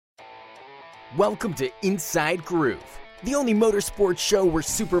Welcome to Inside Groove, the only motorsports show where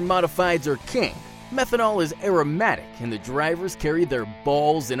super modifieds are king, methanol is aromatic, and the drivers carry their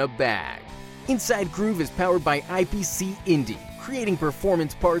balls in a bag. Inside Groove is powered by IPC Indy, creating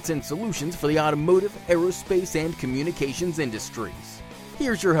performance parts and solutions for the automotive, aerospace, and communications industries.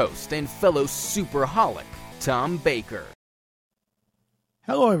 Here's your host and fellow superholic, Tom Baker.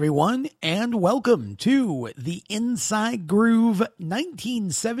 Hello, everyone, and welcome to the Inside Groove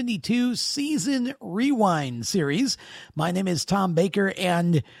 1972 Season Rewind series. My name is Tom Baker,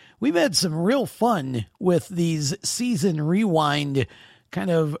 and we've had some real fun with these Season Rewind,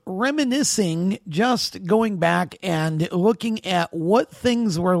 kind of reminiscing, just going back and looking at what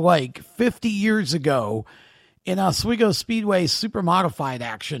things were like 50 years ago in Oswego Speedway super modified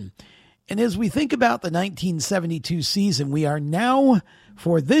action. And as we think about the 1972 season, we are now,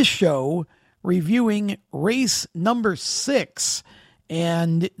 for this show, reviewing race number 6.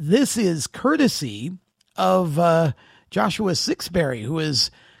 And this is courtesy of Joshua Sixberry, who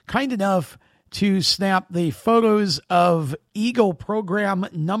is kind enough to snap the photos of Eagle program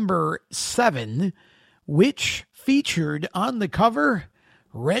number 7, which featured on the cover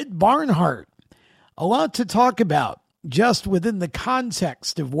Red Barnhart. A lot to talk about just within the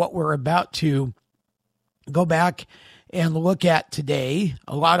context of what we're about to go back and look at today.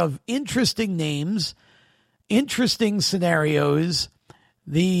 A lot of interesting names, interesting scenarios.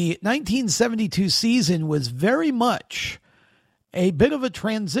 The 1972 season was very much a bit of a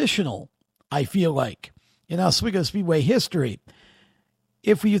transitional, I feel like, in Oswego Speedway history.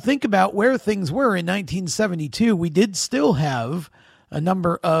 If you think about where things were in 1972, we did still have a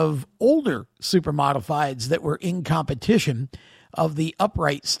number of older super modifieds that were in competition of the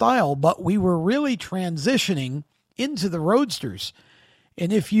upright style, but we were really transitioning into the roadsters.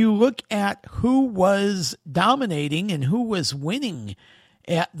 And if you look at who was dominating and who was winning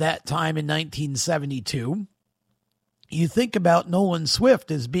at that time in 1972, you think about Nolan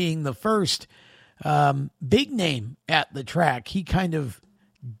Swift as being the first big name at the track. He kind of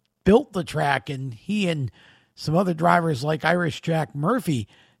built the track, and he and some other drivers like Irish Jack Murphy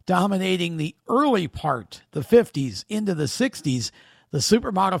dominating the early part, the 50s into the 60s. The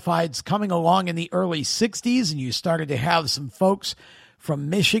super modifieds coming along in the early 60s, and you started to have some folks from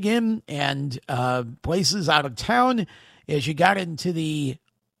Michigan and places out of town. As you got into the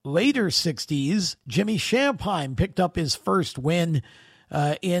later 60s, Jimmy Shampine picked up his first win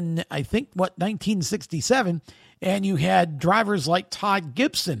in, I think, 1967. And you had drivers like Todd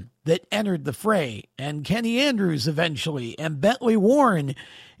Gibson that entered the fray, and Kenny Andrews eventually, and Bentley Warren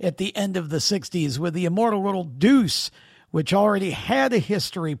at the end of the 60s with the immortal little Deuce, which already had a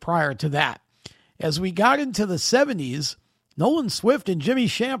history prior to that. As we got into the 70s, Nolan Swift and Jimmy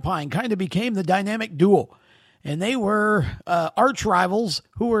Shampine kind of became the dynamic duo, and they were arch rivals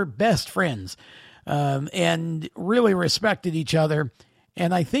who were best friends and really respected each other,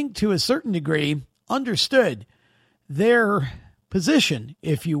 and I think to a certain degree understood their position,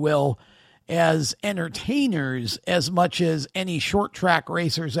 if you will, as entertainers as much as any short track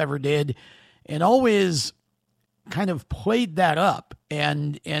racers ever did, and always kind of played that up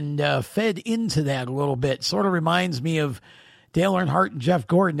and fed into that a little bit. Sort of reminds me of Dale Earnhardt and Jeff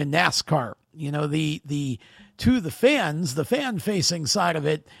Gordon in NASCAR. You know, the to the fans, the fan-facing side of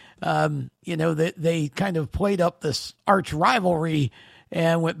it, they kind of played up this arch rivalry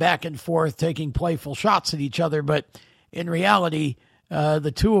and went back and forth taking playful shots at each other. But in reality,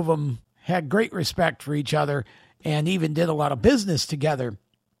 the two of them had great respect for each other and even did a lot of business together.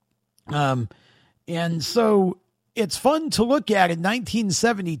 And so it's fun to look at in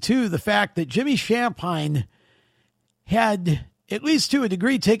 1972, the fact that Jimmy Shampine had, at least to a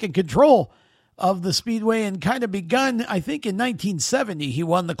degree, taken control of the Speedway and kind of begun, I think in 1970, he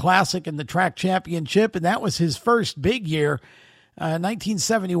won the Classic and the Track Championship, and that was his first big year.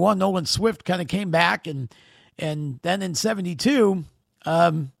 1971, Nolan Swift kind of came back, and then in 72,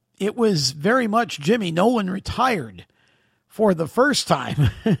 it was very much Jimmy. Nolan retired for the first time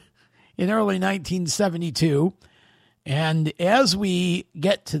in early 1972. And as we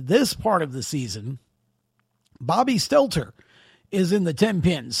get to this part of the season, Bobby Stelter is in the 10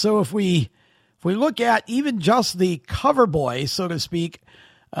 pins. So if we look at even just the cover boy, so to speak,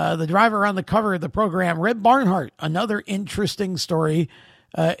 the driver on the cover of the program, Red Barnhart, another interesting story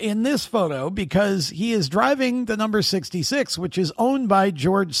in this photo because he is driving the number 66, which is owned by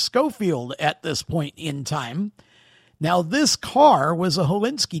George Schofield at this point in time. Now, this car was a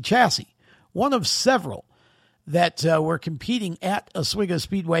Holinsky chassis, one of several that were competing at Oswego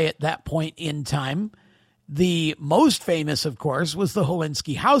Speedway at that point in time. The most famous, of course, was the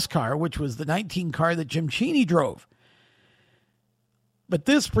Holinsky house car, which was the 19 car that Jim Cheney drove. But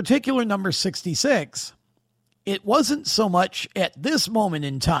this particular number 66, it wasn't so much at this moment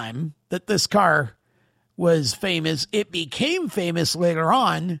in time that this car was famous. It became famous later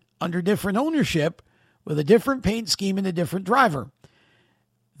on under different ownership with a different paint scheme and a different driver.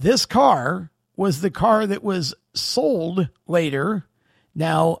 This car was the car that was sold later.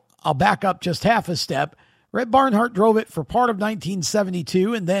 Now, I'll back up just half a step. Red Barnhart drove it for part of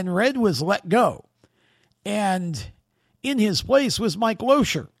 1972, and then Red was let go. And in his place was Mike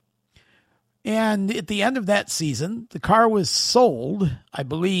Loescher. And at the end of that season, the car was sold, I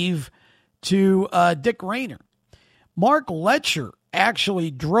believe, to Dick Rayner. Mark Letcher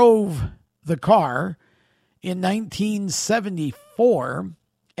actually drove the car in 1974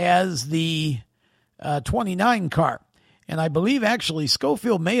 as the 29 car. And I believe actually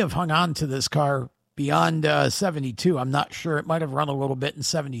Schofield may have hung on to this car beyond 72. I'm not sure. It might have run a little bit in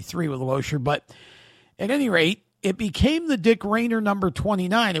 73 with Loescher. But at any rate, it became the Dick Rayner number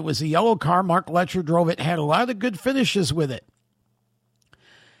 29. It was a yellow car. Mark Letcher drove it, had a lot of good finishes with it.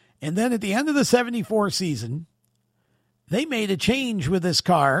 And then at the end of the 74 season, they made a change with this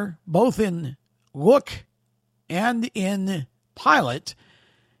car, both in look and in pilot.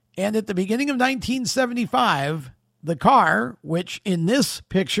 And at the beginning of 1975, the car, which in this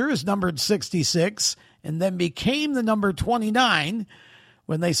picture is numbered 66 and then became the number 29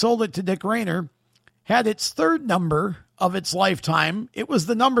 when they sold it to Dick Rayner, had its third number of its lifetime. It was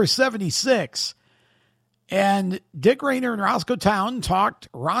the number 76. And Dick Rayner and Roscoe Town talked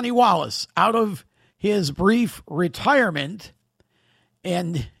Ronnie Wallace out of his brief retirement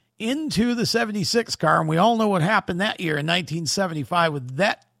and into the 76 car. And we all know what happened that year in 1975 with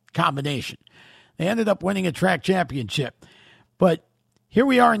that combination. They ended up winning a track championship. But here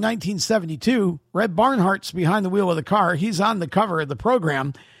we are in 1972. Red Barnhart's behind the wheel of the car. He's on the cover of the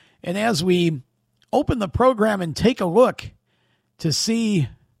program. And as we open the program and take a look to see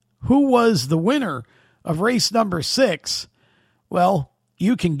who was the winner of race number 6, well,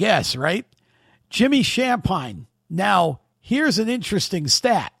 you can guess, right? Jimmy Shampine. Now, here's an interesting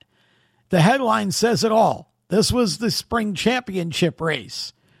stat. The headline says it all. This was the spring championship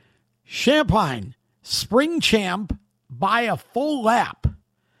race. Shampine, spring champ by a full lap.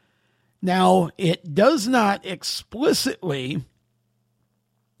 Now, it does not explicitly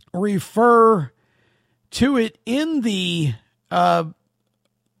refer to it in the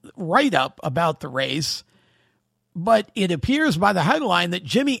write-up about the race, but it appears by the headline that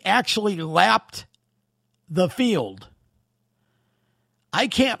Jimmy actually lapped the field. I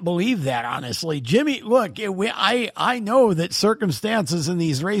can't believe that, honestly. Jimmy, look, I know that circumstances in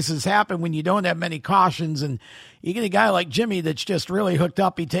these races happen when you don't have many cautions, and you get a guy like Jimmy that's just really hooked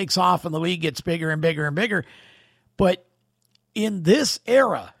up. He takes off, and the lead gets bigger and bigger and bigger. But in this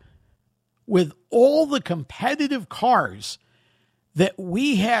era, with all the competitive cars that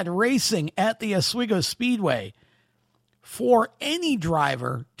we had racing at the Oswego Speedway, for any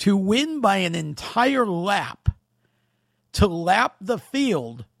driver to win by an entire lap, to lap the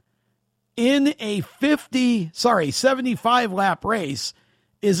field in a 75 lap race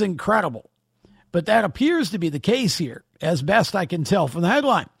is incredible. But that appears to be the case here, as best I can tell from the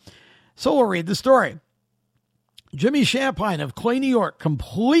headline. So we'll read the story. Jimmy Shampine of Clay, New York,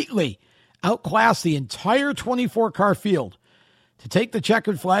 completely outclassed the entire 24-car field to take the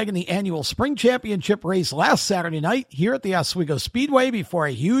checkered flag in the annual spring championship race last Saturday night here at the Oswego Speedway before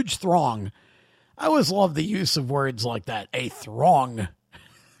a huge throng. I always love the use of words like that, a throng.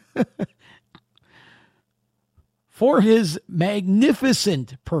 For his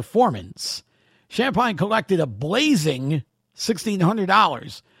magnificent performance, Shampine collected a blazing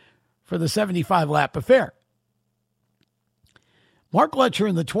 $1,600 for the 75-lap affair. Mark Letcher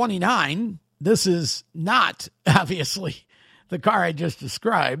in the 29, this is not, obviously, the car I just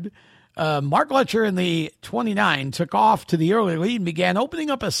described. Mark Letcher in the 29 took off to the early lead and began opening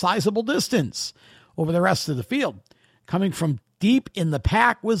up a sizable distance over the rest of the field. Coming from deep in the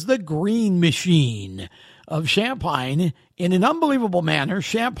pack was the Green Machine of Shampine. In an unbelievable manner,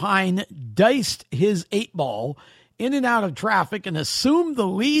 Shampine diced his 8-ball in and out of traffic and assumed the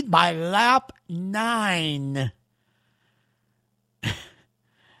lead by lap 9.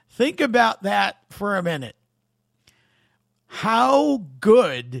 Think about that for a minute. How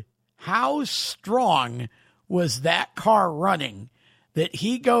good, how strong was that car running that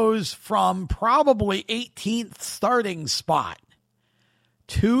he goes from probably 18th starting spot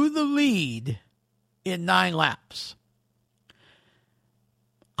to the lead in 9 laps?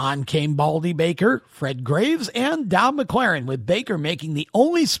 On came Baldy Baker, Fred Graves, and Don McLaren, with Baker making the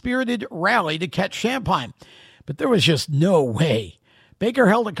only spirited rally to catch Shampine. But there was just no way. Baker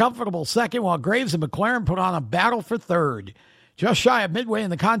held a comfortable second while Graves and McLaren put on a battle for third. Just shy of midway in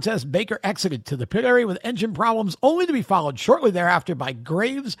the contest, Baker exited to the pit area with engine problems, only to be followed shortly thereafter by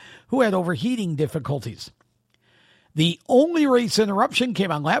Graves, who had overheating difficulties. The only race interruption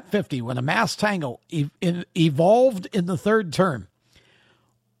came on lap 50 when a mass tangle evolved in the third turn.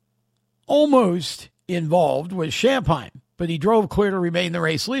 Almost involved was Champagne, but he drove clear to remain the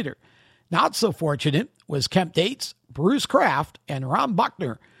race leader. Not so fortunate was Kemp Dates, Bruce Kraft, and Ron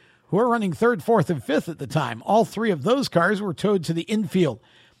Buckner, who were running third, fourth, and fifth at the time. All three of those cars were towed to the infield.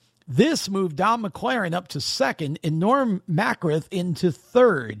 This moved Don McLaren up to second and Norm Macrith into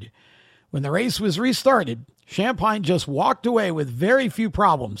third. When the race was restarted, Champagne just walked away with very few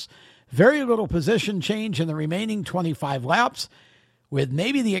problems. Very little position change in the remaining 25 laps, with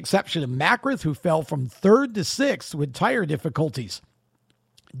maybe the exception of Macrith, who fell from third to sixth with tire difficulties.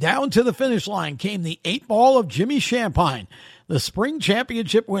 Down to the finish line came the 8-ball of Jimmy Champagne, the spring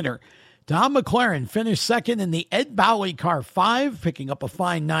championship winner. Don McLaren finished second in the Ed Bowley Car 5, picking up a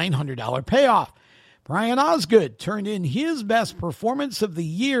fine $900 payoff. Brian Osgood turned in his best performance of the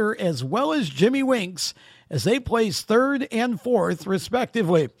year, as well as Jimmy Winks, as they placed third and fourth,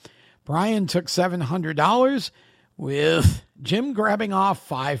 respectively. Brian took $700, with Jim grabbing off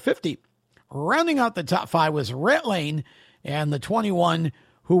 $550. Rounding out the top five was Rhett Lane and the 21,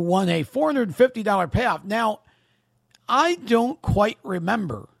 who won a $450 payoff. Now, I don't quite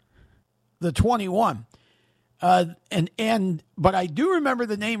remember the 21, but I do remember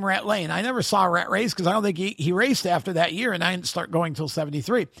the name Rhett Lane. I never saw Rhett race because I don't think he raced after that year, and I didn't start going till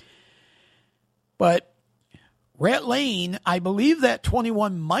 73. But Rhett Lane, I believe that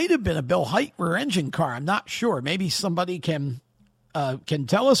 21 might have been a Bill Hite rear engine car. I'm not sure. Maybe somebody can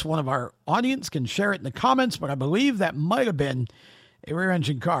tell us. One of our audience can share it in the comments, but I believe that might have been a rear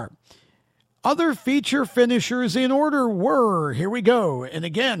engine car. Other feature finishers in order were, here we go, and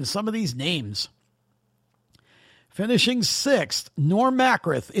again, some of these names. Finishing sixth, Norm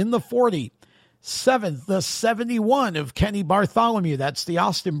Macrith in the 40. Seventh, the 71 of Kenny Bartholomew. That's the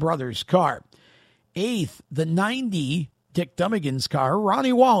Austin Brothers car. Eighth, the 90, Dick Dummigan's car,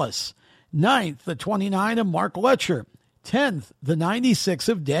 Ronnie Wallace. Ninth, the 29 of Mark Letcher. 10th, the 96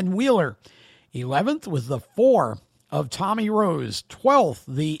 of Den Wheeler. 11th was the 4 of Tommy Rose. 12th,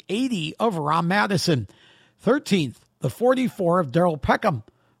 the 80 of Ron Madison. 13th, the 44 of Darrell Peckham.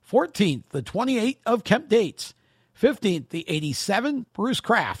 14th, the 28 of Kemp Dates. 15th, the 87, Bruce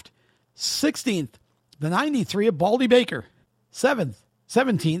Kraft. 16th, the 93 of Baldy Baker. 17th,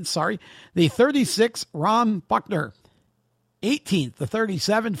 the 36, Ron Buckner. 18th, the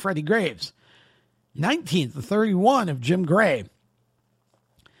 37, Freddie Graves. 19th, the 31 of Jim Gray.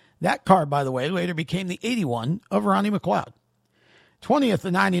 That car, by the way, later became the 81 of Ronnie McLeod. 20th, the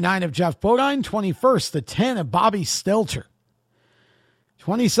 99 of Jeff Bodine. 21st, the 10 of Bobby Stelter.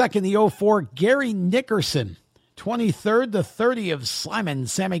 22nd, the 04, Gary Nickerson. 23rd, the 30 of Simon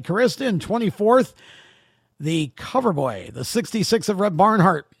Sammy Carista. And 24th, the Coverboy, the 66 of Red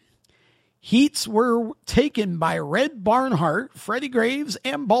Barnhart. Heats were taken by Red Barnhart, Freddie Graves,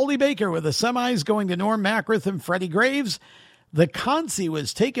 and Baldy Baker, with the semis going to Norm Macrith and Freddie Graves. The Consi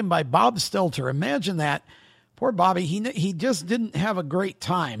was taken by Bob Stelter. Imagine that. Poor Bobby, he just didn't have a great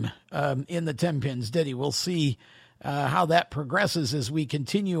time in the 10 pins, did he? We'll see how that progresses as we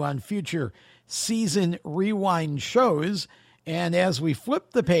continue on future season rewind shows. And as we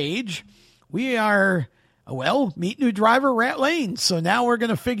flip the page, we are, meet new driver Rhett Lane. So now we're going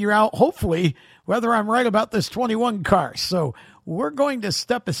to figure out, hopefully, whether I'm right about this 21 car. So we're going to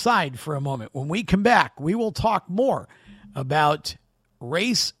step aside for a moment. When we come back, we will talk more about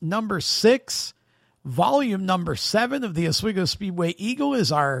race number 6, volume number 7 of the Oswego Speedway Eagle.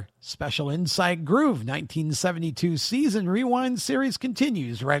 Is our special Inside Groove 1972 season rewind series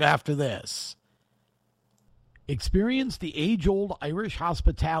continues right after this. Experience the age-old Irish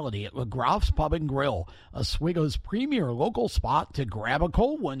hospitality at LaGroff's Pub and Grill, Oswego's premier local spot to grab a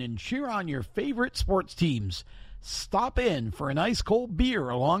cold one and cheer on your favorite sports teams. Stop in for an ice-cold beer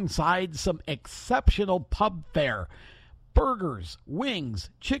alongside some exceptional pub fare. Burgers, wings,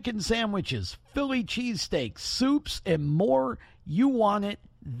 chicken sandwiches, Philly cheesesteaks, soups, and more. You want it,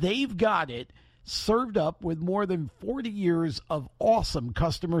 they've got it. Served up with more than 40 years of awesome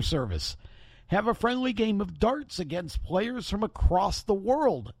customer service. Have a friendly game of darts against players from across the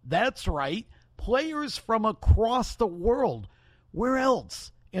world. That's right, players from across the world. Where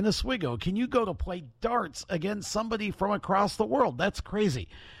else in Oswego can you go to play darts against somebody from across the world? That's crazy.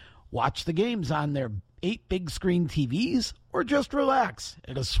 Watch the games on their 8 big screen TVs, or just relax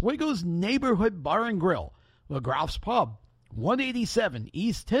at Oswego's neighborhood bar and grill, LaGroff's Pub, 187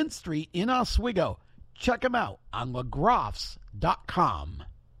 East 10th Street in Oswego. Check them out on lagroffs.com.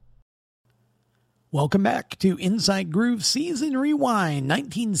 Welcome back to Inside Groove Season Rewind.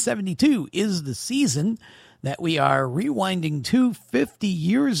 1972 is the season that we are rewinding to 50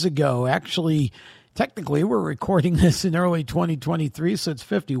 years ago. Actually, technically, we're recording this in early 2023, so it's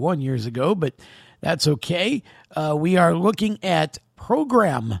 51 years ago, but that's okay. We are looking at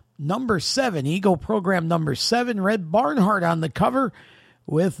program number 7, Eagle program number 7, Red Barnhart on the cover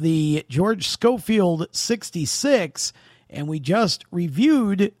with the George Schofield 66, and we just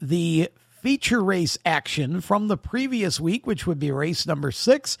reviewed the feature race action from the previous week, which would be race number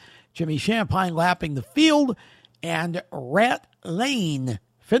 6, Jimmy Champagne lapping the field, and Rat Lane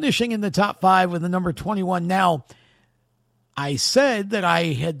finishing in the top 5 with the number 21. Now, I said that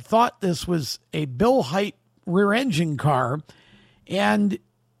I had thought this was a Bill Hite rear engine car, and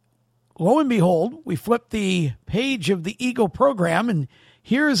lo and behold, we flipped the page of the Eagle program, and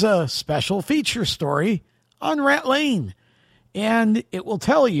here's a special feature story on Rat Lane. And it will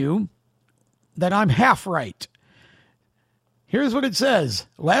tell you that I'm half right. Here's what it says.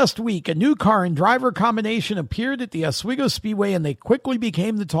 Last week, a new car and driver combination appeared at the Oswego Speedway, and they quickly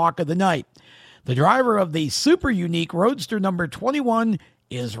became the talk of the night. The driver of the super unique Roadster number 21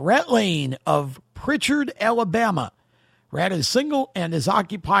 is Rat Lane of Pritchard, Alabama. Rat is single and is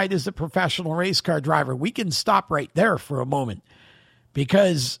occupied as a professional race car driver. We can stop right there for a moment,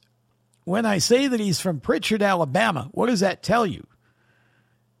 because when I say that he's from Pritchard, Alabama, what does that tell you?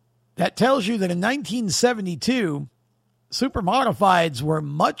 That tells you that in 1972, super modifieds were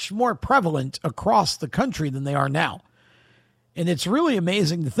much more prevalent across the country than they are now. And it's really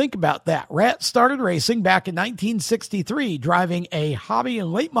amazing to think about that. Rat started racing back in 1963, driving a hobby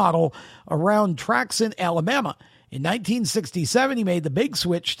and late model around tracks in Alabama. In 1967, he made the big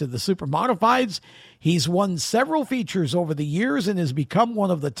switch to the super modifieds. He's won several features over the years and has become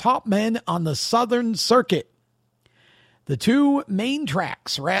one of the top men on the Southern Circuit. The two main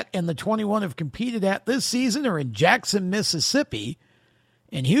tracks Rat and the 21 have competed at this season are in Jackson, Mississippi,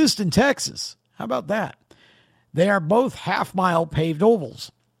 and Houston, Texas. How about that? They are both half-mile paved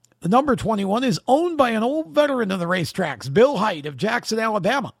ovals. The number 21 is owned by an old veteran of the racetracks, Bill Hite of Jackson,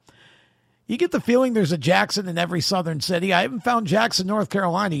 Alabama. You get the feeling there's a Jackson in every southern city. I haven't found Jackson, North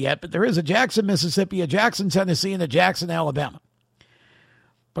Carolina yet, but there is a Jackson, Mississippi, a Jackson, Tennessee, and a Jackson, Alabama.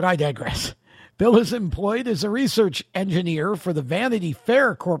 But I digress. Bill is employed as a research engineer for the Vanity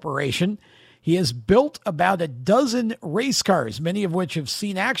Fair Corporation. He has built about a dozen race cars, many of which have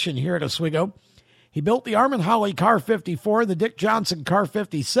seen action here at Oswego. He built the Armin Holly Car 54, the Dick Johnson Car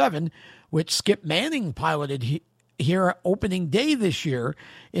 57, which Skip Manning piloted here opening day this year.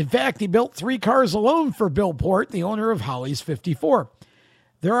 In fact, he built 3 cars alone for Bill Port, the owner of Holly's 54.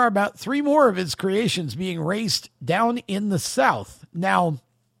 There are about 3 more of his creations being raced down in the South. Now,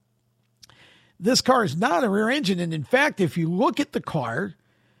 this car is not a rear engine, and in fact, if you look at the car,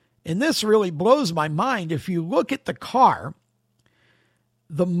 and this really blows my mind, if you look at the car,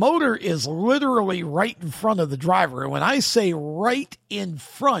 the motor is literally right in front of the driver. And when I say right in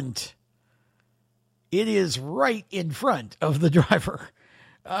front, it is right in front of the driver.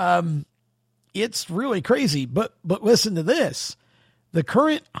 It's really crazy, but listen to this. The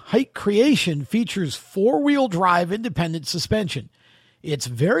current Hite creation features 4-wheel drive independent suspension. It's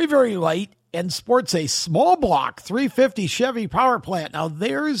very, very light and sports a small block 350 Chevy power plant. Now,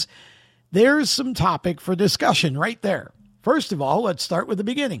 there's some topic for discussion right there. First of all, let's start with the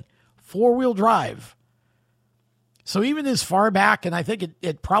beginning. 4-wheel drive. So even as far back, and I think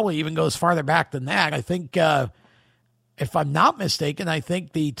it probably even goes farther back than that, I think, if I'm not mistaken, I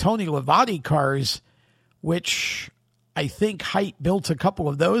think the Tony Livati cars, which I think Hite built a couple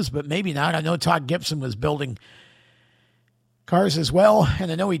of those, but maybe not. I know Todd Gibson was building cars as well,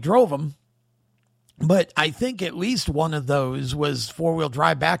 and I know he drove them. But I think at least one of those was 4-wheel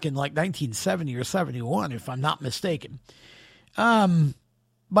drive back in like 1970 or 71, if I'm not mistaken.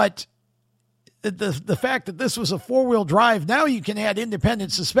 But the fact that this was a 4-wheel drive, now you can add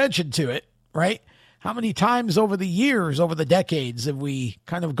independent suspension to it, right? How many times over the years, over the decades, have we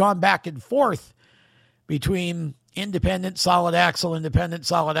kind of gone back and forth between independent solid axle, and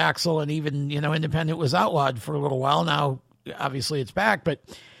even, independent was outlawed for a little while. Now, obviously it's back, but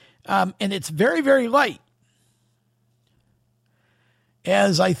and it's very, very light,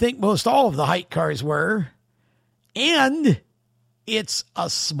 as I think most all of the Hite cars were, and it's a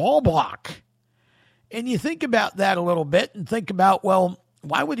small block. And you think about that a little bit and think about, well,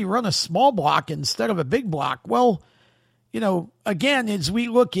 why would he run a small block instead of a big block? Well, again, as we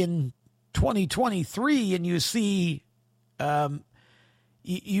look in 2023 and you see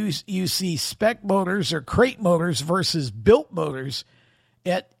you see spec motors or crate motors versus built motors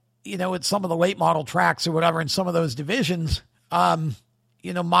at some of the late model tracks or whatever in some of those divisions,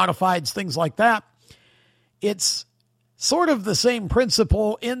 modifieds, things like that. it's sort of the same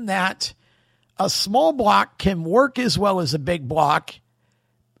principle in that a small block can work as well as a big block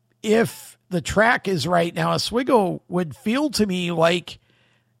if the track is right. Now, Oswego would feel to me like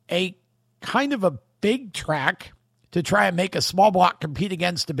a kind of a big track to try and make a small block compete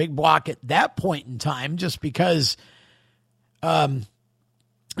against a big block at that point in time, just because, again,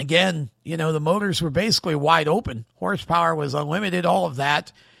 the motors were basically wide open. Horsepower was unlimited, all of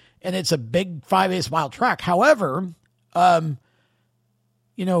that. And it's a big 5/8 mile track. However,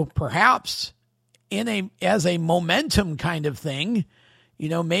 perhaps as a momentum kind of thing,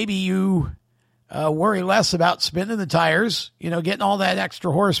 maybe you worry less about spinning the tires, getting all that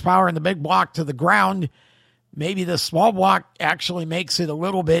extra horsepower in the big block to the ground. Maybe the small block actually makes it a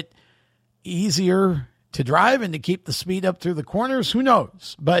little bit easier to drive and to keep the speed up through the corners. Who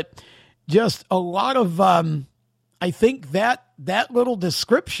knows? But just a lot of, I think that little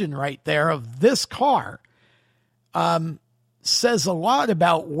description right there of this car says a lot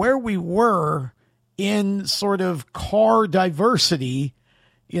about where we were in sort of car diversity,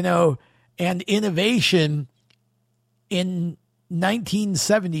 and innovation in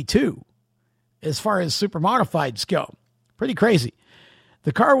 1972 as far as super modifieds go. Pretty crazy.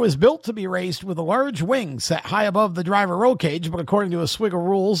 The car was built to be raced with a large wing set high above the driver roll cage, but according to Oswego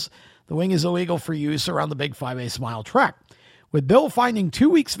rules, the wing is illegal for use around the big 5/8 mile track. With Bill finding 2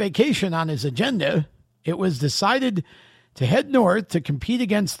 weeks vacation on his agenda, it was decided to head north to compete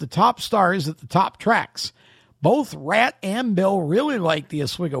against the top stars at the top tracks. Both Rat and Bill really liked the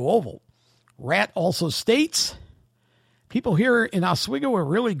Oswego Oval. Rat also states, "People here in Oswego are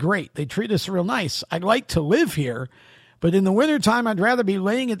really great. They treat us real nice. I'd like to live here, but in the wintertime, I'd rather be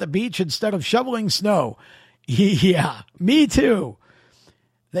laying at the beach instead of shoveling snow." Yeah, me too.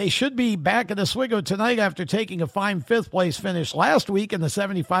 They should be back at Oswego tonight after taking a fine 5th place finish last week in the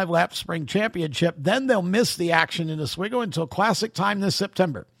 75-lap Spring Championship. Then they'll miss the action in Oswego until Classic time this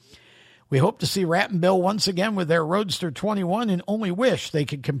September. We hope to see Rat and Bill once again with their Roadster 21 and only wish they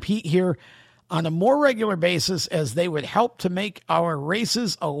could compete here on a more regular basis, as they would help to make our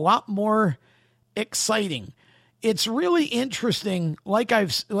races a lot more exciting. It's really interesting, like I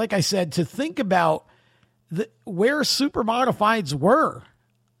said, to think about where super modifieds were,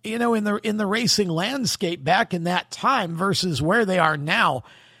 in the racing landscape back in that time versus where they are now.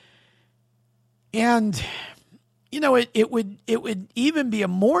 And it would even be a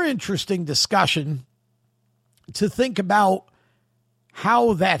more interesting discussion to think about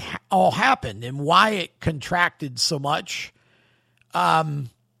how that all happened and why it contracted so much.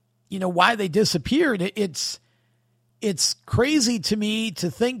 Why they disappeared. It's crazy to me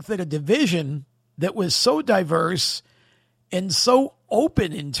to think that a division that was so diverse and so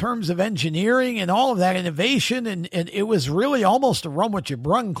open in terms of engineering and all of that innovation, and it was really almost a run what you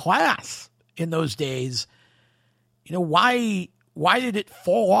brung class in those days. Why did it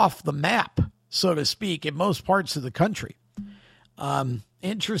fall off the map, so to speak, in most parts of the country?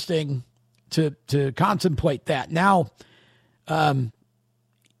 Interesting to contemplate that. Now,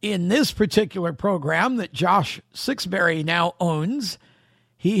 in this particular program that Josh Sixberry now owns,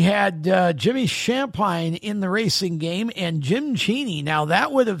 he had Jimmy Champagne in the racing game and Jim Cheney. Now,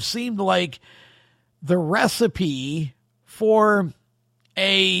 that would have seemed like the recipe for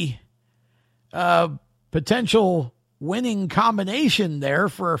a potential winning combination there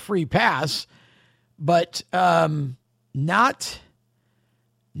for a free pass, but not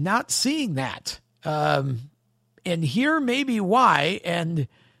seeing that. And here may be why, and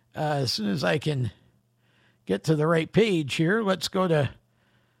as soon as I can get to the right page here, let's go to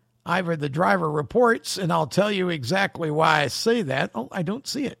Ivor the Driver Reports, and I'll tell you exactly why I say that. Oh, I don't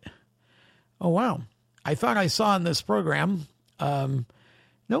see it. Oh, wow. I thought I saw in this program.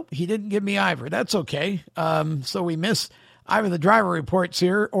 Nope, he didn't give me Ivor. That's okay. So we missed Ivor the Driver Reports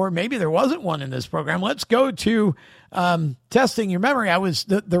here, or maybe there wasn't one in this program. Let's go to testing your memory.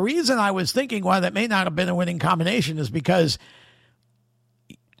 The reason I was thinking why that may not have been a winning combination is because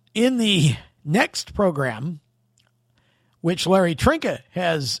in the next program, which Larry Trinka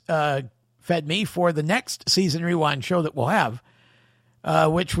has fed me for the next Season Rewind show that we'll have,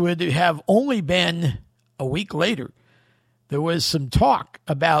 which would have only been a week later, there was some talk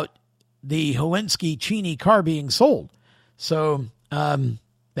about the Holinsky-Cheney car being sold. So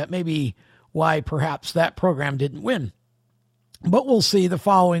that may be why perhaps that program didn't win. But we'll see the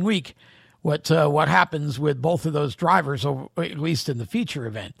following week what happens with both of those drivers, or at least in the feature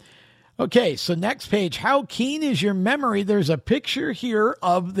event. Okay, so next page. How keen is your memory? There's a picture here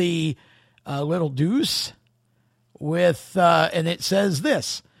of the little deuce with, and it says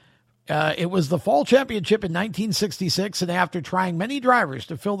this. It was the fall championship in 1966, and after trying many drivers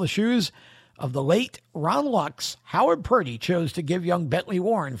to fill the shoes of the late Ron Lux, Howard Purdy chose to give young Bentley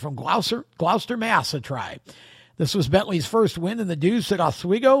Warren from Gloucester, Mass. a try. This was Bentley's first win in the Deuce at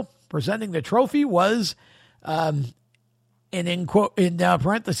Oswego. Presenting the trophy was, and in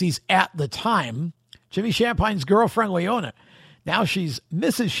parentheses, at the time, Jimmy Champine's girlfriend, Leona. Now she's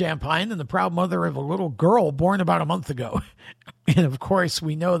Mrs. Champine and the proud mother of a little girl born about a month ago. And, of course,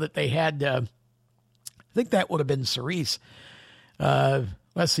 we know that they had, I think that would have been Cerise.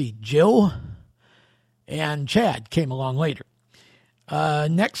 Let's see, Jill and Chad came along later.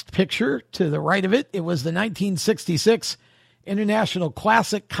 Next picture to the right of it, it was the 1966 International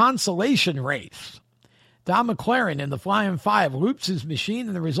Classic Consolation Race. Don McLaren in the Flying Five loops his machine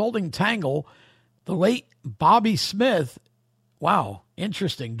in the resulting tangle. The late Bobby Smith, wow,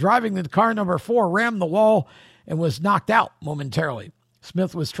 interesting, driving the car number 4, rammed the wall and was knocked out momentarily.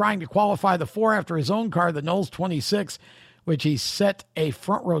 Smith was trying to qualify the 4 after his own car, the Knowles 26, which he set a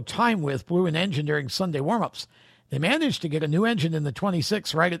front row time with, blew an engine during Sunday warm-ups. They managed to get a new engine in the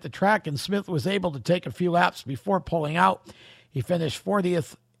 26 right at the track, and Smith was able to take a few laps before pulling out. He finished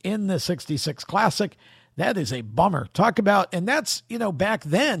 40th in the 66 Classic. That is a bummer. Talk about, and that's, back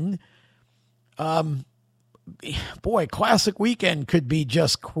then, Classic weekend could be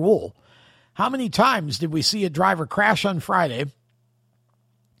just cruel. How many times did we see a driver crash on Friday,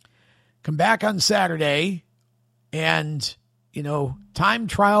 come back on Saturday, and, time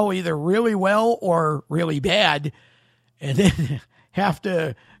trial either really well or really bad, and then have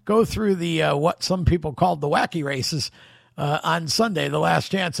to go through the what some people called the wacky races on Sunday, the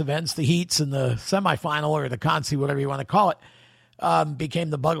last chance events, the heats and the semifinal or the consi, whatever you want to call it, became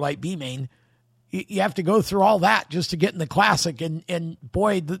the Bud Light B-Main. You have to go through all that just to get in the Classic, and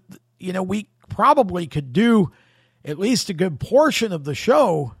boy, we probably could do at least a good portion of the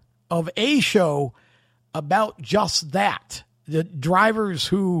show, about just that. The drivers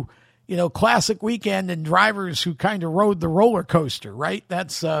who, Classic weekend and drivers who kind of rode the roller coaster, right?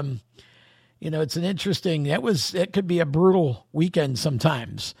 That's, it's an interesting, it could be a brutal weekend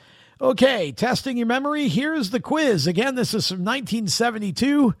sometimes. Okay, testing your memory. Here's the quiz. Again, this is from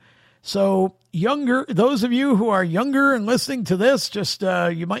 1972. So those of you who are younger and listening to this, just,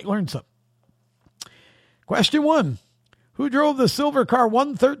 you might learn something. Question 1. Who drove the Silver Car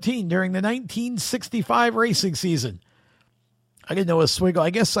 113 during the 1965 racing season? I didn't know Oswego. I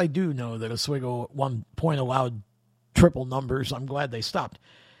guess I do know that Oswego at one point allowed triple numbers. I'm glad they stopped.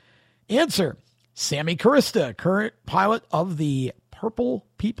 Answer, Sammy Carista, current pilot of the Purple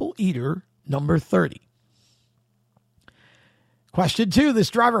People Eater number 30. Question 2, this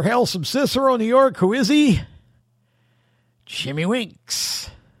driver hails from Cicero, New York. Who is he? Jimmy Winks.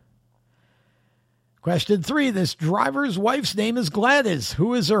 Question 3, this driver's wife's name is Gladys.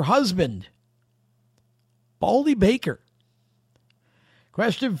 Who is her husband? Baldy Baker.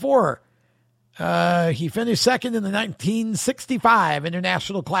 Question 4, he finished second in the 1965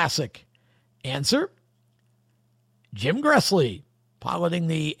 International Classic. Answer, Jim Gressley, piloting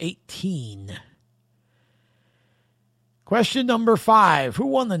the 18. Question number 5, who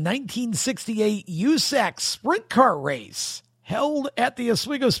won the 1968 USAC Sprint Car race held at the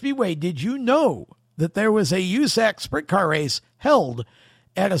Oswego Speedway? Did you know that there was a USAC Sprint Car race held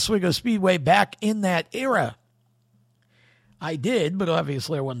at Oswego Speedway back in that era? I did, but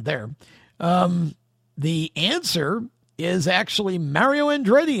obviously I wasn't there. The answer is actually Mario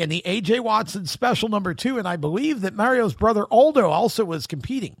Andretti in the A.J. Watson Special number 2, and I believe that Mario's brother Aldo also was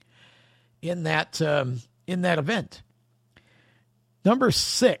competing in that event. Number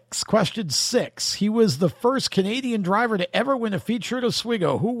 6, question 6. He was the first Canadian driver to ever win a feature at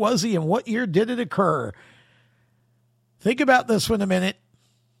Oswego. Who was he and what year did it occur? Think about this one a minute.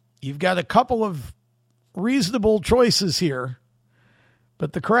 You've got a couple of reasonable choices here,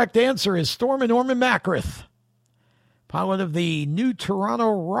 but the correct answer is Stormin' Norman Macrith, pilot of the New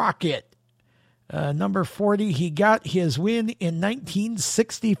Toronto Rocket. Number 40, he got his win in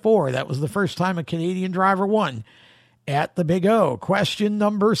 1964. That was the first time a Canadian driver won at the Big O. Question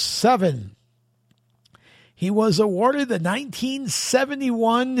number 7. He was awarded the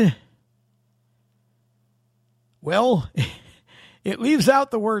 1971, well, it leaves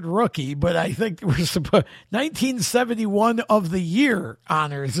out the word rookie, but I think we're supposed 1971 of the year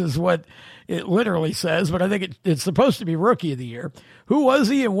honors is what it literally says, but I think it's supposed to be rookie of the year. Who was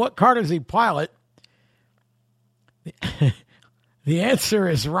he and what car does he pilot? The answer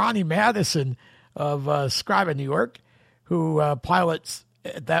is Ronnie Madison of Scriba, New York, who pilots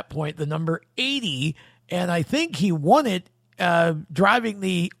at that point the number 80, and I think he won it driving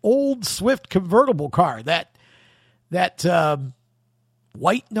the old Swift convertible car, that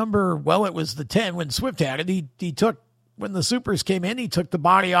white number, well, it was the 10 when Swift had it. He took when the Supers came in, he took the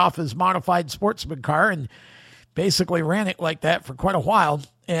body off his modified sportsman car and basically ran it like that for quite a while.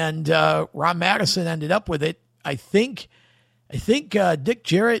 And Ron Madison ended up with it. I think Dick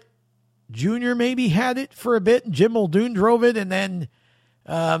Jarrett Jr. maybe had it for a bit, and Jim Muldoon drove it, and then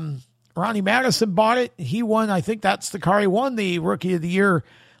Ronnie Madison bought it. He won. I think that's the car he won the Rookie of the Year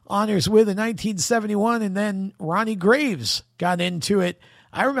honors with in 1971, and then Ronnie Graves got into it.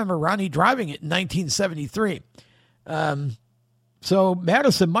 I remember Ronnie driving it in 1973. So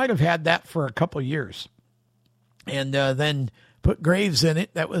Madison might have had that for a couple of years, and then put Graves in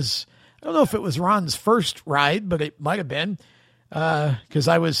it. That was, I don't know if it was Ron's first ride, but it might have been, because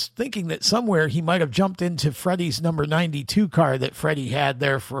I was thinking that somewhere he might have jumped into Freddie's number 92 car that Freddie had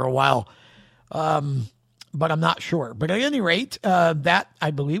there for a while, but I'm not sure. But at any rate, that,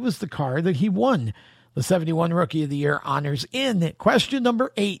 I believe, was the car that he won the 71 Rookie of the Year honors in. Question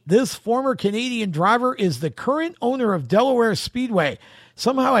number 8. This former Canadian driver is the current owner of Delaware Speedway.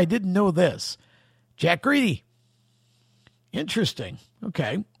 Somehow I didn't know this. Jack Greedy. Interesting.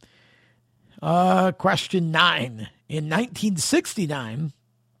 Okay. Question 9. In 1969,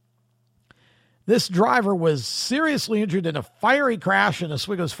 this driver was seriously injured in a fiery crash in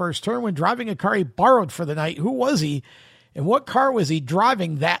Oswego's first turn when driving a car he borrowed for the night. Who was he, and what car was he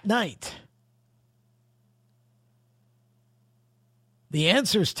driving that night? The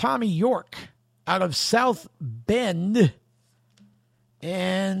answer is Tommy York out of South Bend.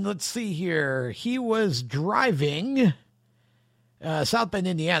 And let's see here. He was driving South Bend,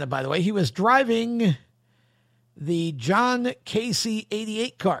 Indiana, by the way. He was driving the John Casey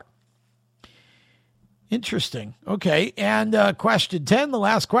 88 car. Interesting. Okay. And question 10, the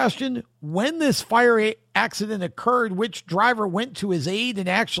last question. When this fire accident occurred, which driver went to his aid and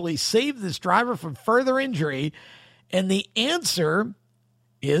actually saved this driver from further injury? And the answer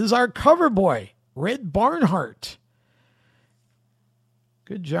is our cover boy, Red Barnhart.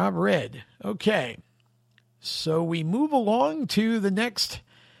 Good job, Red. Okay. So we move along to the next,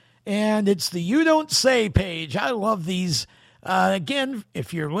 and it's the You Don't Say page. I love these. Again,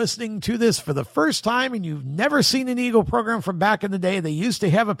 if you're listening to this for the first time and you've never seen an Eagle program from back in the day, they used to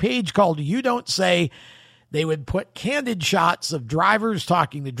have a page called You Don't Say. They would put candid shots of drivers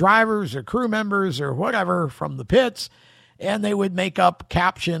talking to drivers or crew members or whatever from the pits, and they would make up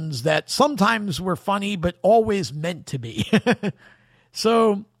captions that sometimes were funny but always meant to be.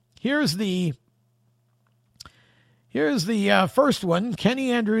 So here's the first one.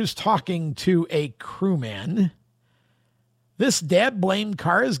 Kenny Andrews talking to a crewman. This dad-blamed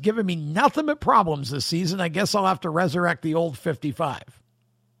car has given me nothing but problems this season. I guess I'll have to resurrect the old 55.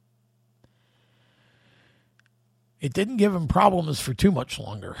 It didn't give him problems for too much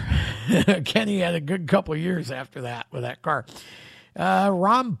longer. Kenny had a good couple of years after that with that car.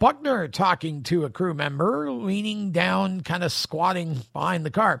 Ron Buckner talking to a crew member, leaning down, kind of squatting behind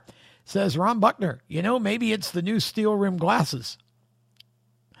the car. Says, Ron Buckner, maybe it's the new steel rim glasses.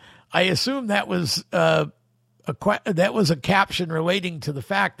 I assume that was a caption relating to the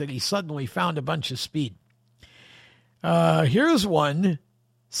fact that he suddenly found a bunch of speed. Here's one.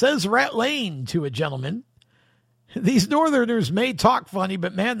 Says Rat Lane to a gentleman. These Northerners may talk funny,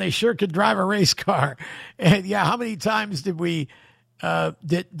 but man, they sure could drive a race car. And yeah, how many times did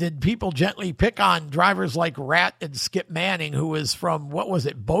did people gently pick on drivers like Rat and Skip Manning, who was from,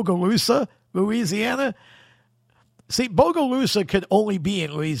 Bogalusa, Louisiana? See, Bogalusa could only be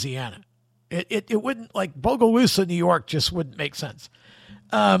in Louisiana. It wouldn't, like Bogalusa, New York, just wouldn't make sense.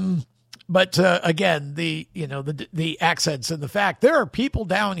 But again, the accents and the fact there are people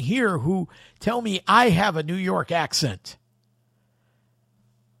down here who tell me I have a New York accent.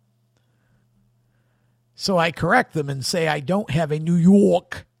 So I correct them and say I don't have a New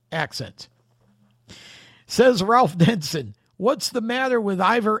York accent. Says Ralph Denson, what's the matter with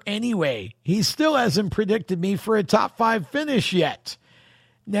Ivor anyway? He still hasn't predicted me for a top 5 finish yet.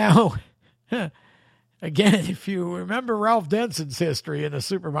 Now, again, if you remember Ralph Denson's history in a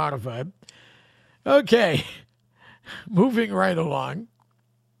super modified. Okay, moving right along.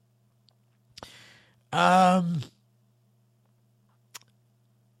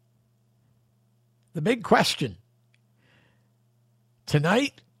 The big question.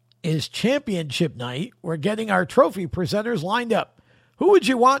 Tonight is championship night. We're getting our trophy presenters lined up. Who would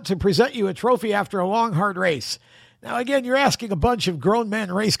you want to present you a trophy after a long, hard race? Now, again, you're asking a bunch of grown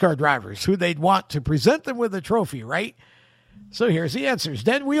men race car drivers who they'd want to present them with a trophy, right? So here's the answers.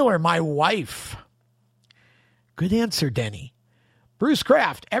 Den Wheeler, my wife. Good answer, Denny. Bruce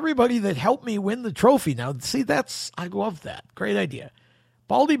Kraft, everybody that helped me win the trophy. Now, see, I love that. Great idea.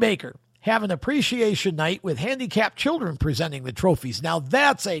 Baldy Baker, have an appreciation night with handicapped children presenting the trophies. Now,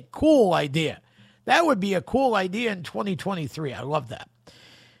 that's a cool idea. That would be a cool idea in 2023. I love that.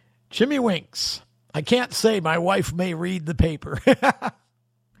 Jimmy Winks. I can't say, my wife may read the paper.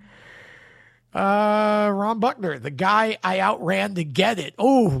 Ron Buckner, the guy I outran to get it.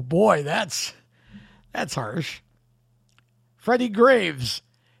 Oh boy, that's harsh. Freddie Graves,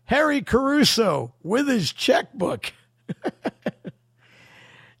 Harry Caruso with his checkbook.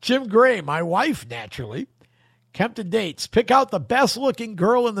 Jim Gray, my wife, naturally. Kempton Dates, pick out the best looking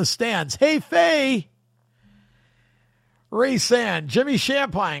girl in the stands. Hey, Faye. Ray Sand, Jimmy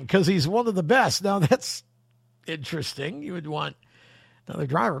Champagne, because he's one of the best. Now, that's interesting. You would want another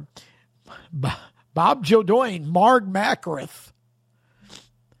driver. Bob Jodoin, Marg Macrith.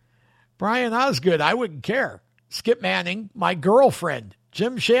 Brian Osgood, I wouldn't care. Skip Manning, my girlfriend.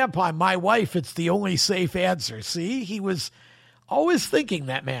 Jim Champagne, my wife. It's the only safe answer. See, he was always thinking,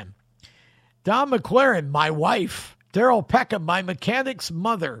 that man. Don McLaren, my wife. Daryl Peckham, my mechanic's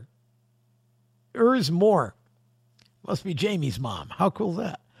mother. Moore. Must be Jamie's mom. How cool is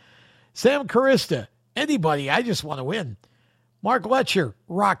that? Sam Carista, anybody, I just want to win. Mark Letcher,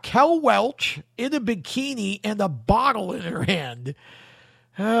 Raquel Welch in a bikini and a bottle in her hand.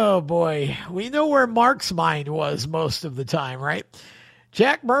 Oh, boy. We know where Mark's mind was most of the time, right?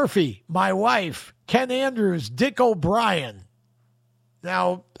 Jack Murphy, my wife. Ken Andrews, Dick O'Brien.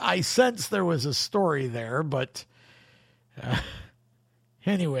 Now, I sense there was a story there, but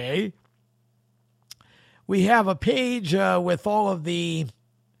anyway, we have a page with all of the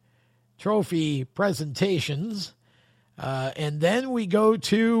trophy presentations, and then we go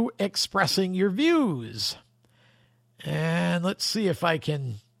to expressing your views. And let's see if I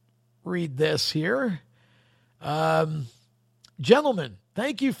can read this here. Gentlemen,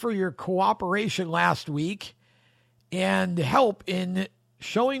 thank you for your cooperation last week and help in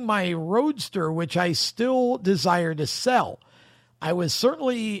showing my Roadster, which I still desire to sell. I was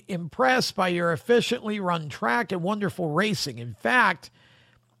certainly impressed by your efficiently run track and wonderful racing. In fact,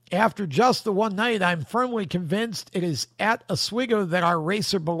 after just the one night, I'm firmly convinced it is at Oswego that our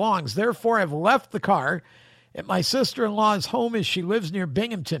racer belongs. Therefore, I've left the car at my sister-in-law's home as she lives near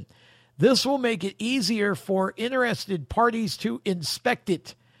Binghamton. This will make it easier for interested parties to inspect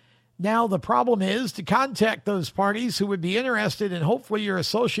it. Now, the problem is to contact those parties who would be interested, and hopefully your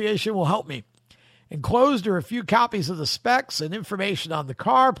association will help me. Enclosed are a few copies of the specs and information on the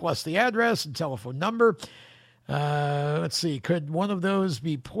car, plus the address and telephone number. Let's see, could one of these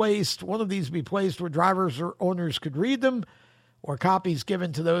be placed where drivers or owners could read them, or copies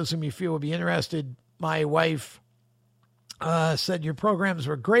given to those whom you feel would be interested? My wife said your programs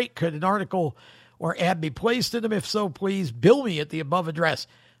were great. Could an article or ad be placed in them? If so, please bill me at the above address.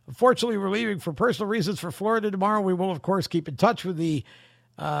 Unfortunately, we're leaving for personal reasons for Florida tomorrow. We will, of course, keep in touch with the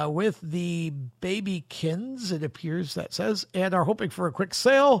Babykins, it appears that says, and are hoping for a quick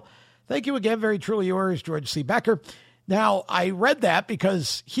sale. Thank you again. Very truly yours, George C. Becker. Now, I read that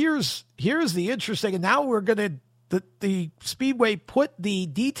because here's the interesting, and now we're going to, the Speedway put the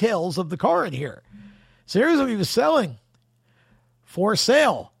details of the car in here. So here's what he was selling. For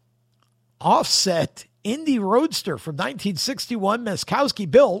sale, offset Indy Roadster from 1961, Meskowski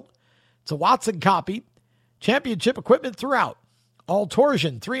built. It's a Watson copy. Championship equipment throughout. All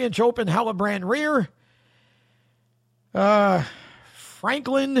torsion, 3-inch open Hillebrand rear.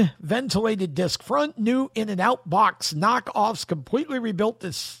 Franklin ventilated disc front, new in and out box knockoffs, completely rebuilt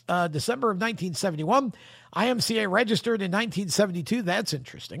this December of 1971. IMCA registered in 1972. That's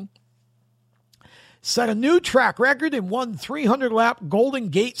interesting. Set a new track record and won 300-lap Golden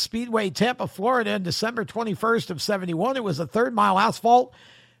Gate Speedway, Tampa, Florida, on December 21st of 71. It was a third-mile asphalt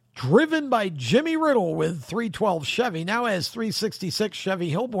driven by Jimmy Riddle with 312 Chevy. Now has 366 Chevy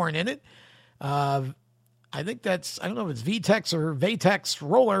Hillborn in it. I think that's, I don't know if it's VTEX or Vatex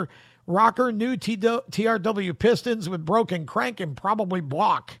roller. Rocker, new TRW pistons with broken crank and probably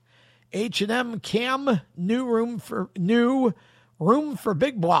block. H&M cam, new room for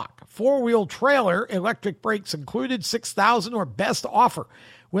big block. 4-wheel trailer, electric brakes included, $6,000 or best offer.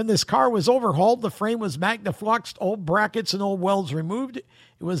 When this car was overhauled, the frame was magnafluxed, old brackets and old welds removed. It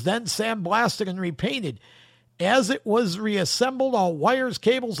was then sandblasted and repainted. As it was reassembled, all wires,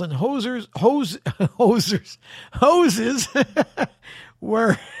 cables, and hoses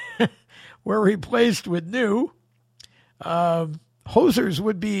were replaced with new. Hosers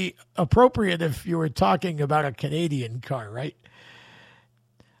would be appropriate if you were talking about a Canadian car, right?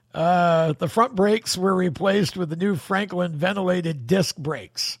 The front brakes were replaced with the new Franklin ventilated disc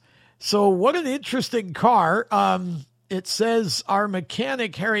brakes. So what an interesting car. It says our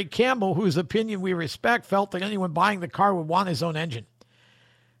mechanic, Harry Campbell, whose opinion we respect, felt that anyone buying the car would want his own engine.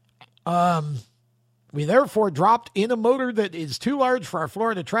 We therefore dropped in a motor that is too large for our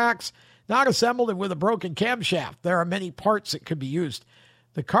Florida tracks. not assembled and with a broken camshaft. There are many parts that could be used.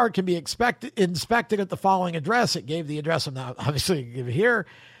 The car can be inspected at the following address. It gave the address I'm now obviously give it here.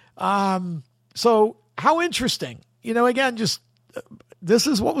 So how interesting. Again, just this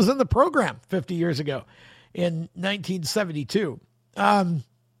is what was in the program 50 years ago in 1972.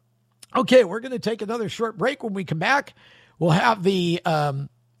 Okay, we're going to take another short break. When we come back, we'll have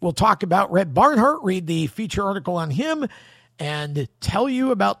we'll talk about Red Barnhart, read the feature article on him, and tell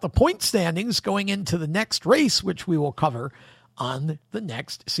you about the point standings going into the next race, which we will cover on the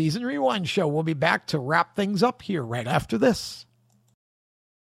next Season Rewind show. We'll be back to wrap things up here right after this.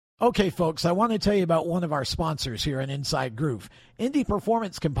 Okay, folks, I want to tell you about one of our sponsors here on Inside Groove, Indy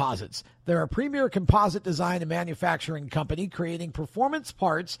Performance Composites. They're a premier composite design and manufacturing company creating performance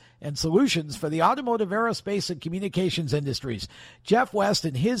parts and solutions for the automotive, aerospace, and communications industries. Jeff West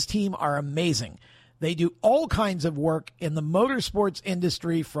and his team are amazing. They do all kinds of work in the motorsports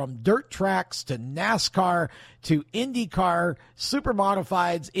industry, from dirt tracks to NASCAR to IndyCar, super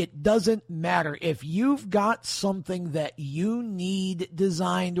modifieds. It doesn't matter. If you've got something that you need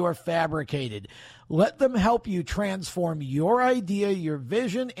designed or fabricated, let them help you transform your idea, your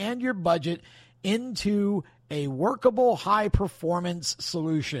vision, and your budget into a workable high-performance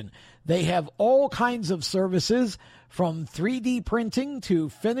solution. They have all kinds of services, from 3D printing to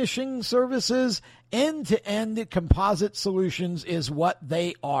finishing services. End-to-end composite solutions is what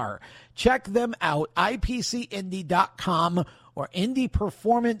they are. Check them out, ipcindy.com or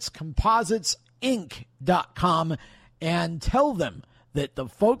indyperformancecompositesinc.com, and tell them that the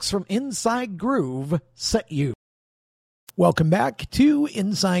folks from Inside Groove sent you. Welcome back to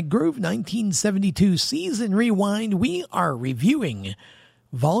Inside Groove 1972 Season Rewind. We are reviewing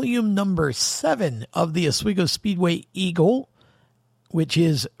volume number 7 of the Oswego Speedway Eagle, which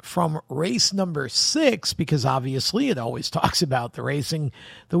is from race number 6, because obviously it always talks about the racing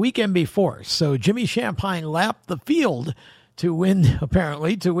the weekend before. So Jimmy Champagne lapped the field to win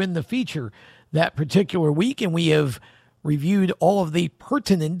the feature that particular week, and we have reviewed all of the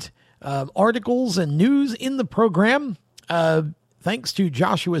pertinent articles and news in the program. Thanks to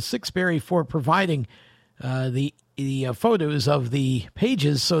Joshua Sixberry for providing the photos of the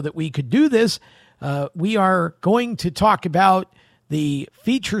pages so that we could do this. We are going to talk about the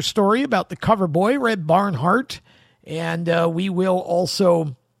feature story about the cover boy, Red Barnhart, and we will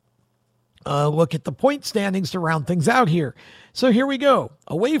also look at the point standings to round things out here. So here we go.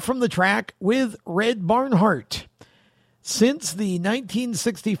 Away from the track with Red Barnhart. Since the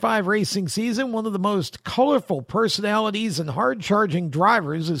 1965 racing season, one of the most colorful personalities and hard-charging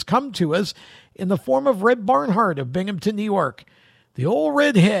drivers has come to us in the form of Red Barnhart of Binghamton, New York. The old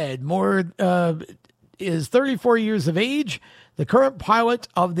redhead is 34 years of age, the current pilot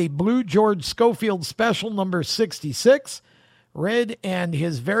of the Blue George Schofield Special number 66. Red and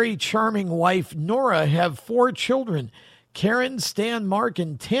his very charming wife, Nora, have 4 children, Karen, Stan, Mark,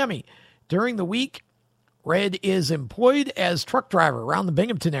 and Tammy. During the week, Red is employed as truck driver around the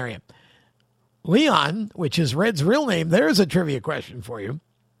Binghamton area. Leon, which is Red's real name, there's a trivia question for you,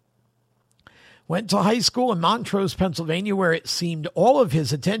 went to high school in Montrose, Pennsylvania, where it seemed all of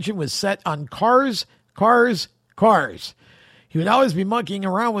his attention was set on cars, cars, cars. He would always be monkeying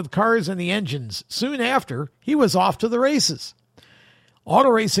around with cars and the engines. Soon after, he was off to the races. Auto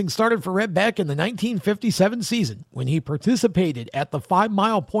racing started for Red back in the 1957 season when he participated at the 5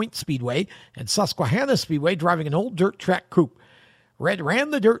 Mile Point Speedway and Susquehanna Speedway driving an old dirt track coupe. Red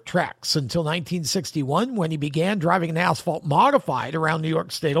ran the dirt tracks until 1961 when he began driving an asphalt modified around New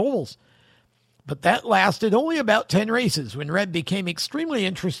York State ovals. But that lasted only about 10 races when Red became extremely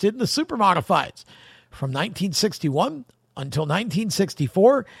interested in the super modifieds. From 1961 until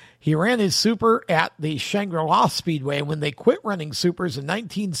 1964, he ran his super at the Shangri-La Speedway. When they quit running supers in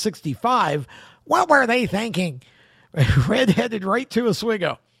 1965, what were they thinking? Red headed right to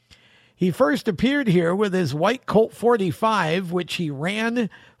Oswego. He first appeared here with his white Colt 45, which he ran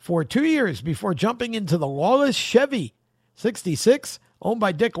for 2 years before jumping into the Lawless Chevy 66, owned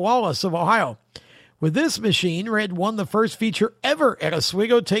by Dick Lawless of Ohio. With this machine, Red won the first feature ever at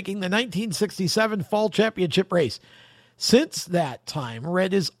Oswego, taking the 1967 Fall Championship race. Since that time,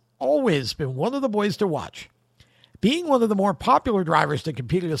 Red has always been one of the boys to watch. Being one of the more popular drivers to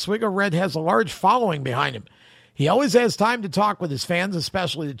compete at Oswego, Red has a large following behind him. He always has time to talk with his fans,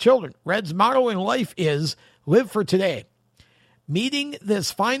 especially the children. Red's motto in life is, live for today. Meeting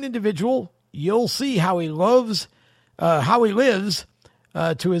this fine individual, you'll see how he lives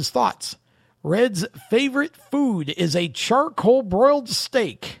to his thoughts. Red's favorite food is a charcoal broiled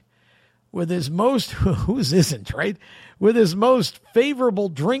steak, with his most, whose isn't, right? With his most favorable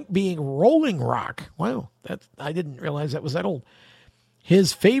drink being Rolling Rock. Wow, I didn't realize that was that old.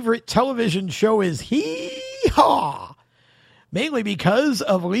 His favorite television show is Hee-Haw, mainly because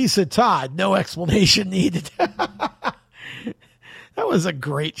of Lisa Todd. No explanation needed. That was a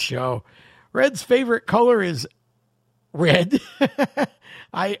great show. Red's favorite color is red.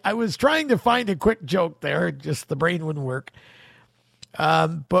 I was trying to find a quick joke there, just the brain wouldn't work.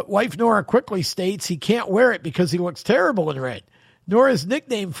 But wife Nora quickly states he can't wear it because he looks terrible in red. Nora's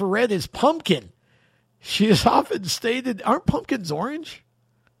nickname for Red is Pumpkin. She has often stated, aren't pumpkins orange?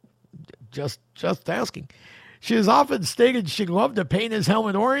 Just asking. She has often stated she'd love to paint his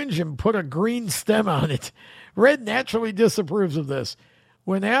helmet orange and put a green stem on it. Red naturally disapproves of this.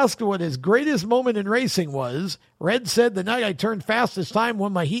 When asked what his greatest moment in racing was, Red said, the night I turned fastest time,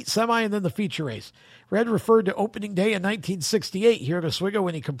 won my heat semi, and then the feature race. Red referred to opening day in 1968 here at Oswego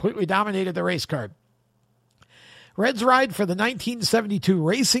when he completely dominated the race car. Red's ride for the 1972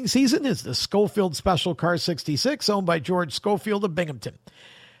 racing season is the Schofield Special Car 66, owned by George Schofield of Binghamton.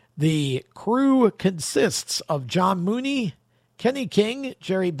 The crew consists of John Mooney, Kenny King,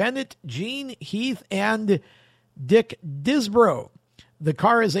 Jerry Bennett, Gene Heath, and Dick Disbrow. The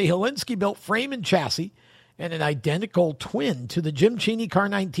car is a Helinski-built frame and chassis and an identical twin to the Jim Cheney Car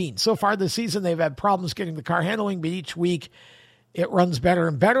 19. So far this season, they've had problems getting the car handling, but each week it runs better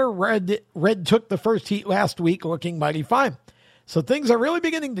and better. Red took the first heat last week looking mighty fine. So things are really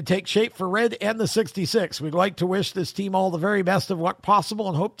beginning to take shape for Red and the 66. We'd like to wish this team all the very best of luck possible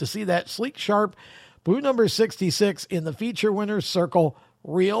and hope to see that sleek, sharp blue number 66 in the feature winner's circle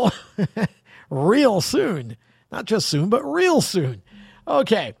real soon. Not just soon, but real soon.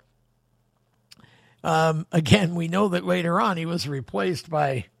 Okay. Again, we know that later on he was replaced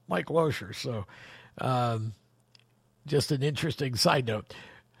by Mike Loescher. So just an interesting side note.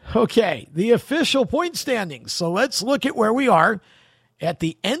 Okay, the official point standings. So let's look at where we are at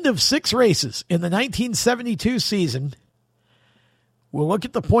the end of 6 races in the 1972 season. We'll look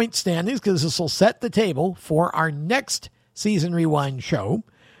at the point standings because this will set the table for our next Season Rewind show,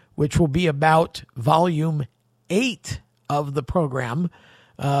 which will be about Volume 8 of the program,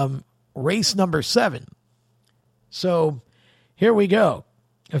 race number 7. So here we go.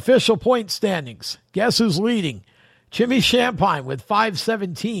 Official point standings. Guess who's leading? Jimmy Champagne with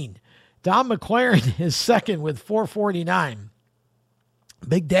 517. Don McLaren is second with 449.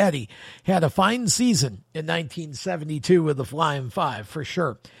 Big Daddy had a fine season in 1972 with the Flying 5, for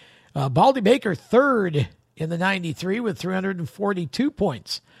sure. Baldy Baker third in the 93 with 342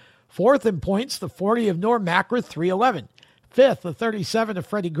 points. Fourth in points, the 40 of Norm Mackra, 311. Fifth, the 37 of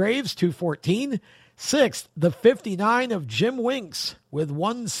Freddie Graves, 214. Sixth, the 59 of Jim Winks with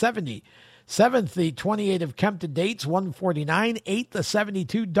 170. Seventh, the 28 of Kempton Dates, 149. Eighth, the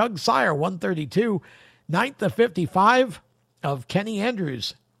 72 Doug Sire, 132. Ninth, the 55 of Kenny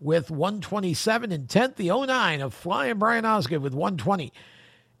Andrews with 127. And 10th, the 09 of Flying Brian Osgood with 120.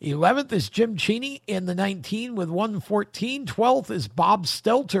 11th is Jim Cheney in the 19 with 114. 12th is Bob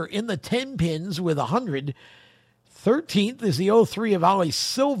Stelter in the 10 pins with 100. 13th is the 03 of Ali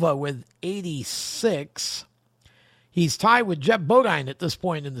Silva with 86. He's tied with Jeb Bodine at this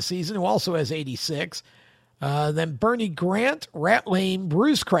point in the season, who also has 86. Then Bernie Grant, Rat Lane,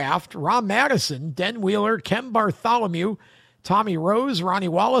 Bruce Kraft, Ron Madison, Den Wheeler, Ken Bartholomew, Tommy Rose, Ronnie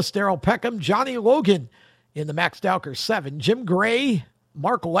Wallace, Daryl Peckham, Johnny Logan in the Max Dowker 7. Jim Gray,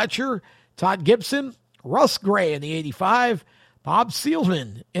 Mark Letcher, Todd Gibson, Russ Gray in the 85, Bob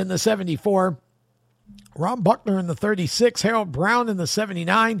Seelman in the 74, Ron Buckner in the 36, Harold Brown in the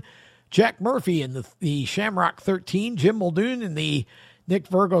 79, Jack Murphy in the Shamrock 13, Jim Muldoon in the Nick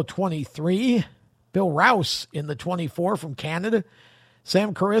Virgo 23, Bill Rouse in the 24 from Canada,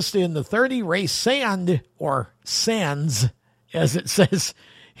 Sam Carista in the 30, Ray Sand, or Sands, as it says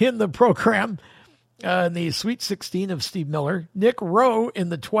in the program, in the Sweet 16 of Steve Miller, Nick Rowe in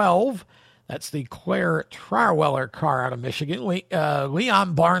the 12, that's the Claire Trierweller car out of Michigan.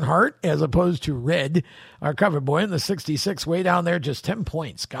 Leon Barnhart, as opposed to Red, our cover boy in the 66, way down there, just 10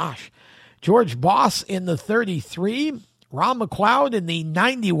 points. Gosh. George Boss in the 33. Ron McLeod in the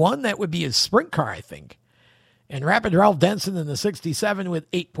 91. That would be his sprint car, I think. And Rapid Ralph Denson in the 67 with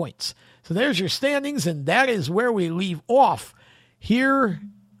 8 points. So there's your standings, and that is where we leave off here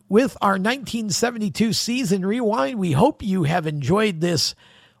with our 1972 season rewind. We hope you have enjoyed this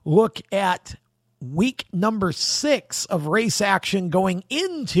look at week number 6 of race action going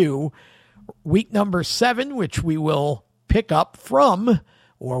into week number 7, which we will pick up from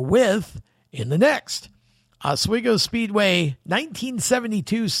or with in the next Oswego Speedway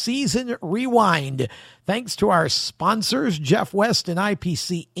 1972 season rewind. Thanks to our sponsors, Jeff West and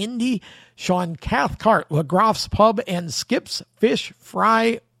IPC Indy, Sean Cathcart, LaGroff's Pub and Skip's Fish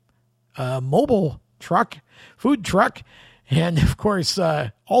Fry mobile truck, food truck, And, of course,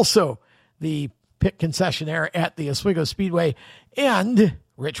 also the pit concessionaire at the Oswego Speedway, and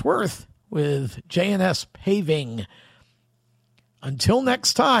Rich Worth with J&S Paving. Until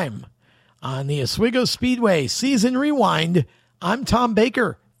next time on the Oswego Speedway Season Rewind, I'm Tom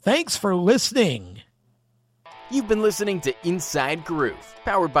Baker. Thanks for listening. You've been listening to Inside Groove,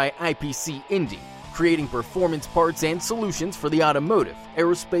 powered by IPC Indy, creating performance parts and solutions for the automotive,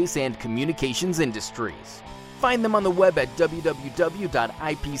 aerospace, and communications industries. Find them on the web at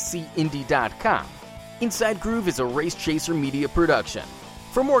www.ipcindy.com. Inside Groove is a Race Chaser Media production.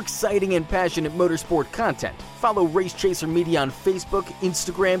 For more exciting and passionate motorsport content, follow Race Chaser Media on Facebook,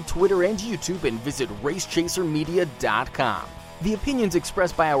 Instagram, Twitter, and YouTube, and visit racechasermedia.com. The opinions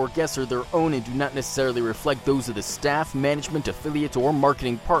expressed by our guests are their own and do not necessarily reflect those of the staff, management, affiliates, or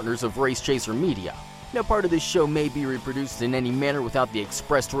marketing partners of Race Chaser Media. No part of this show may be reproduced in any manner without the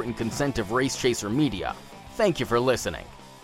expressed written consent of Race Chaser Media. Thank you for listening.